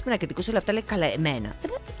είναι ότι η Δέσποινα κριτικούσε όλα αυτά, λέει καλά, εμένα.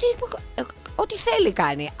 Ό,τι θέλει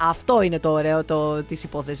κάνει. Αυτό είναι το ωραίο της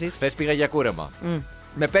υπόθεσης. Χθες πήγα για κούρεμα.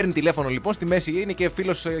 Με παίρνει τηλέφωνο λοιπόν, στη μέση είναι και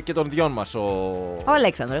φίλος και των δυο μας ο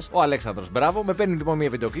Αλέξανδρος. Ο Αλέξανδρος, μπράβο. Με παίρνει λοιπόν μια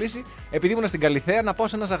βιντεοκλήση, επειδή ήμουν στην Καλιθέα, να πάω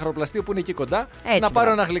σε ένα ζαχαροπλαστείο που είναι εκεί κοντά, να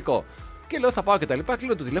πάρω ένα γλυκό. Και λέω θα πάω και τα λοιπά.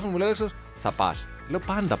 Κλείνω το τηλέφωνο, μου λέει Αλέξανδρος, θα πας. Λέω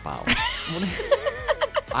πάντα πάω.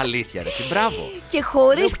 Αλήθεια, ρε, μπράβο. Και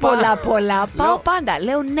χωρίς πολλά, πάω πάντα.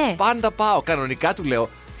 Λέω ναι. Πάντα πάω. Κανονικά του λέω.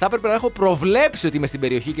 Θα έπρεπε να έχω προβλέψει ότι είμαι στην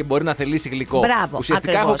περιοχή και μπορεί να θελήσει γλυκό. Μπράβο,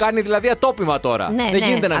 ουσιαστικά ακριβώς. έχω κάνει δηλαδή ατόπιμα τώρα. Ναι, δεν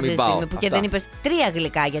γίνεται να μην πάω. Που και δεν είπες 3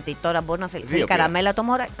 γλυκά, γιατί τώρα μπορεί να θέλει καραμέλα το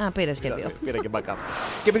μωρά. Πήρες και 2. Πήρα και backup.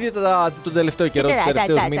 Και επειδή τον τελευταίο καιρό, τους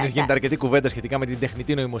τελευταίους μήνες, γίνεται αρκετή κουβέντα σχετικά με την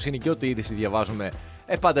τεχνητή νοημοσύνη και ό,τι είδηση διαβάζουμε,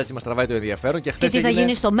 πάντα έτσι μας τραβάει το ενδιαφέρον. Και τι θα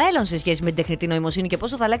γίνει στο μέλλον σε σχέση με την τεχνητή νοημοσύνη και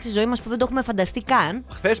πόσο θα αλλάξει η ζωή μας που δεν το έχουμε φανταστεί καν.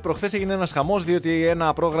 Προχθές έγινε ένας χαμός, διότι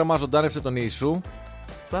ένα πρόγραμμα ζωντάνεψε τον Ιησού.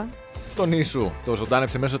 Τον Ιησού. Το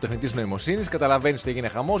ζωντάνεψε μέσω τεχνητής νοημοσύνης. Καταλαβαίνεις ότι έγινε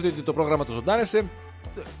χαμός, διότι το πρόγραμμα το ζωντάνεψε.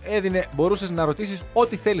 Μπορούσες να ρωτήσεις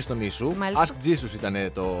ό,τι θέλεις τον Ιησού. Ask Jesus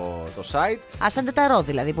ήταν το site. Σαν τεταρό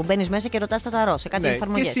δηλαδή, που μπαίνεις μέσα και ρωτάς τεταρό σε κάτι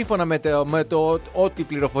εφαρμογές. Και σύμφωνα με το ό,τι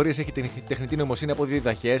πληροφορίες έχει την τεχνητή νοημοσύνη από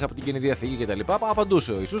διδαχές, από την Καινή Διαθήκη κτλ.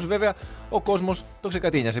 Απαντούσε ο Ιησούς. Βέβαια, ο κόσμος το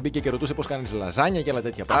ξεκατίνιασε. Μπήκε και ρωτούσε πώς κάνεις λαζάνια και άλλα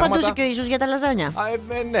τέτοια πράγματα. Απαντούσε και ο Ιησούς για τα λαζάνια.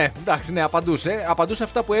 Ναι, εντάξει, απαντούσε. Απαντούσε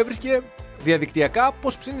αυτά που έβρισκε διαδικτυακά,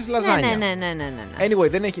 πώς ψήνεις λαζάνια. Ναι. Anyway,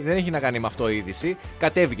 δεν έχει να κάνει με αυτό η είδηση.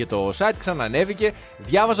 Κατέβηκε το site, ξανανέβηκε.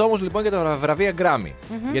 Διάβαζα όμως λοιπόν για τα βραβεία Grammy.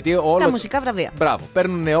 Γιατί τα μουσικά βραβεία. Μπράβο.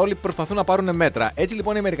 Παίρνουν όλοι που προσπαθούν να πάρουν μέτρα. Έτσι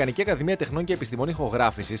λοιπόν η Αμερικανική Ακαδημία Τεχνών και Επιστημών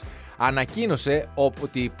Ηχογράφησης ανακοίνωσε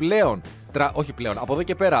ότι πλέον. Όχι πλέον, από εδώ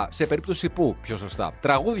και πέρα, σε περίπτωση που, πιο σωστά,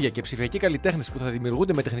 τραγούδια και ψηφιακοί καλλιτέχνες που θα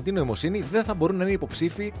δημιουργούνται με τεχνητή νοημοσύνη δεν θα μπορούν να είναι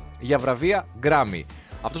υποψήφοι για βραβεία Grammy.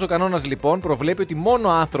 Αυτός ο κανόνας λοιπόν προβλέπει ότι μόνο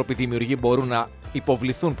άνθρωποι δημιουργοί μπορούν να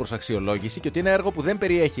υποβληθούν προς αξιολόγηση και ότι ένα έργο που δεν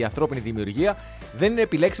περιέχει ανθρώπινη δημιουργία δεν είναι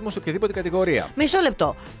επιλέξιμο σε οποιαδήποτε κατηγορία. Μισό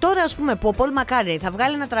λεπτό. Τώρα, ας πούμε, που ο Πολ Μακκάρτνεϊ θα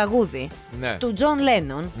βγάλει ένα τραγούδι του Τζον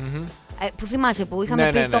Λένον. Που θυμάσαι που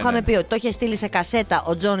είχαμε πει ότι το είχε στείλει σε κασέτα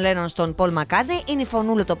ο Τζον Λένον στον Πολ Μακκάρτνεϊ, είναι η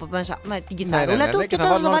φωνούλα του από μέσα με την κιθαρούλα του και τώρα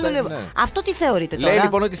θα το βάλω λίγο. Αυτό τι θεωρείτε τώρα? Λέει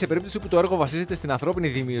λοιπόν ότι σε περίπτωση που το έργο βασίζεται στην ανθρώπινη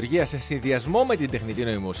δημιουργία σε συνδυασμό με την τεχνητή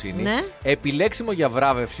νοημοσύνη, επιλέξιμο για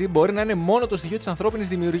βράβευση μπορεί να είναι μόνο το στοιχείο της ανθρώπινης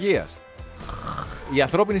δημιουργίας. Η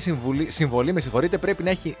ανθρώπινη συμβολή, πρέπει να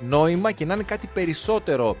έχει νόημα και να είναι κάτι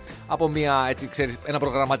περισσότερο από ένα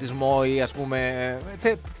προγραμματισμό ή ας πούμε.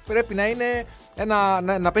 Πρέπει να είναι.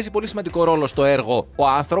 Να παίζει πολύ σημαντικό ρόλο στο έργο ο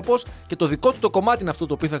άνθρωπος και το δικό του το κομμάτι είναι αυτό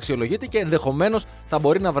το οποίο θα αξιολογείται και ενδεχομένως θα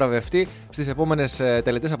μπορεί να βραβευτεί στις επόμενες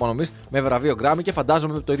τελετές απονομής με βραβείο Grammy και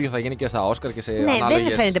φαντάζομαι ότι το ίδιο θα γίνει και στα Όσκαρ και σε ανάλογες.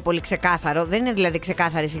 Δεν φαίνεται πολύ ξεκάθαρο, δεν είναι δηλαδή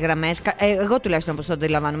ξεκάθαρες οι γραμμές. Εγώ τουλάχιστον όπως το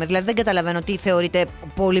αντιλαμβάνω. Δηλαδή δεν καταλαβαίνω τι θεωρείται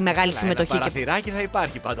πολύ μεγάλη συμμετοχή. Ένα παραθυράκι θα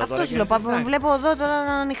υπάρχει πάντα τώρα. Βλέπω εδώ τώρα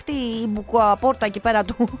να ανοιχτεί η μπουκουαπόρτα εκεί πέρα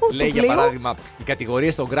του. Λέει για παράδειγμα, οι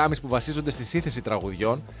κατηγορίες των Grammys που βασίζονται στη σύνθεση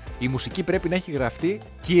τραγουδιών, η μουσική πρέπει να έχει γραφτεί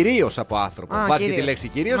κυρίως από άνθρωπο. Βάζει και τη λέξη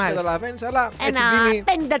κυρίως, καταλαβαίνεις, αλλά έτσι δίνει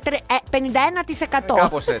 51%.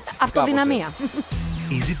 Κάπως έτσι. Αυτοδυναμία.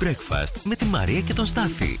 Easy Breakfast με τη Μαρία και τον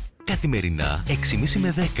Στάφη. Καθημερινά 6.30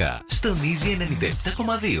 με 10 στον Easy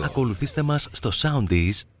 97.2. Ακολουθήστε μας στο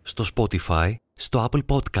Soundees, στο Spotify, στο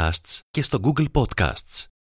Apple Podcasts και στο Google Podcasts.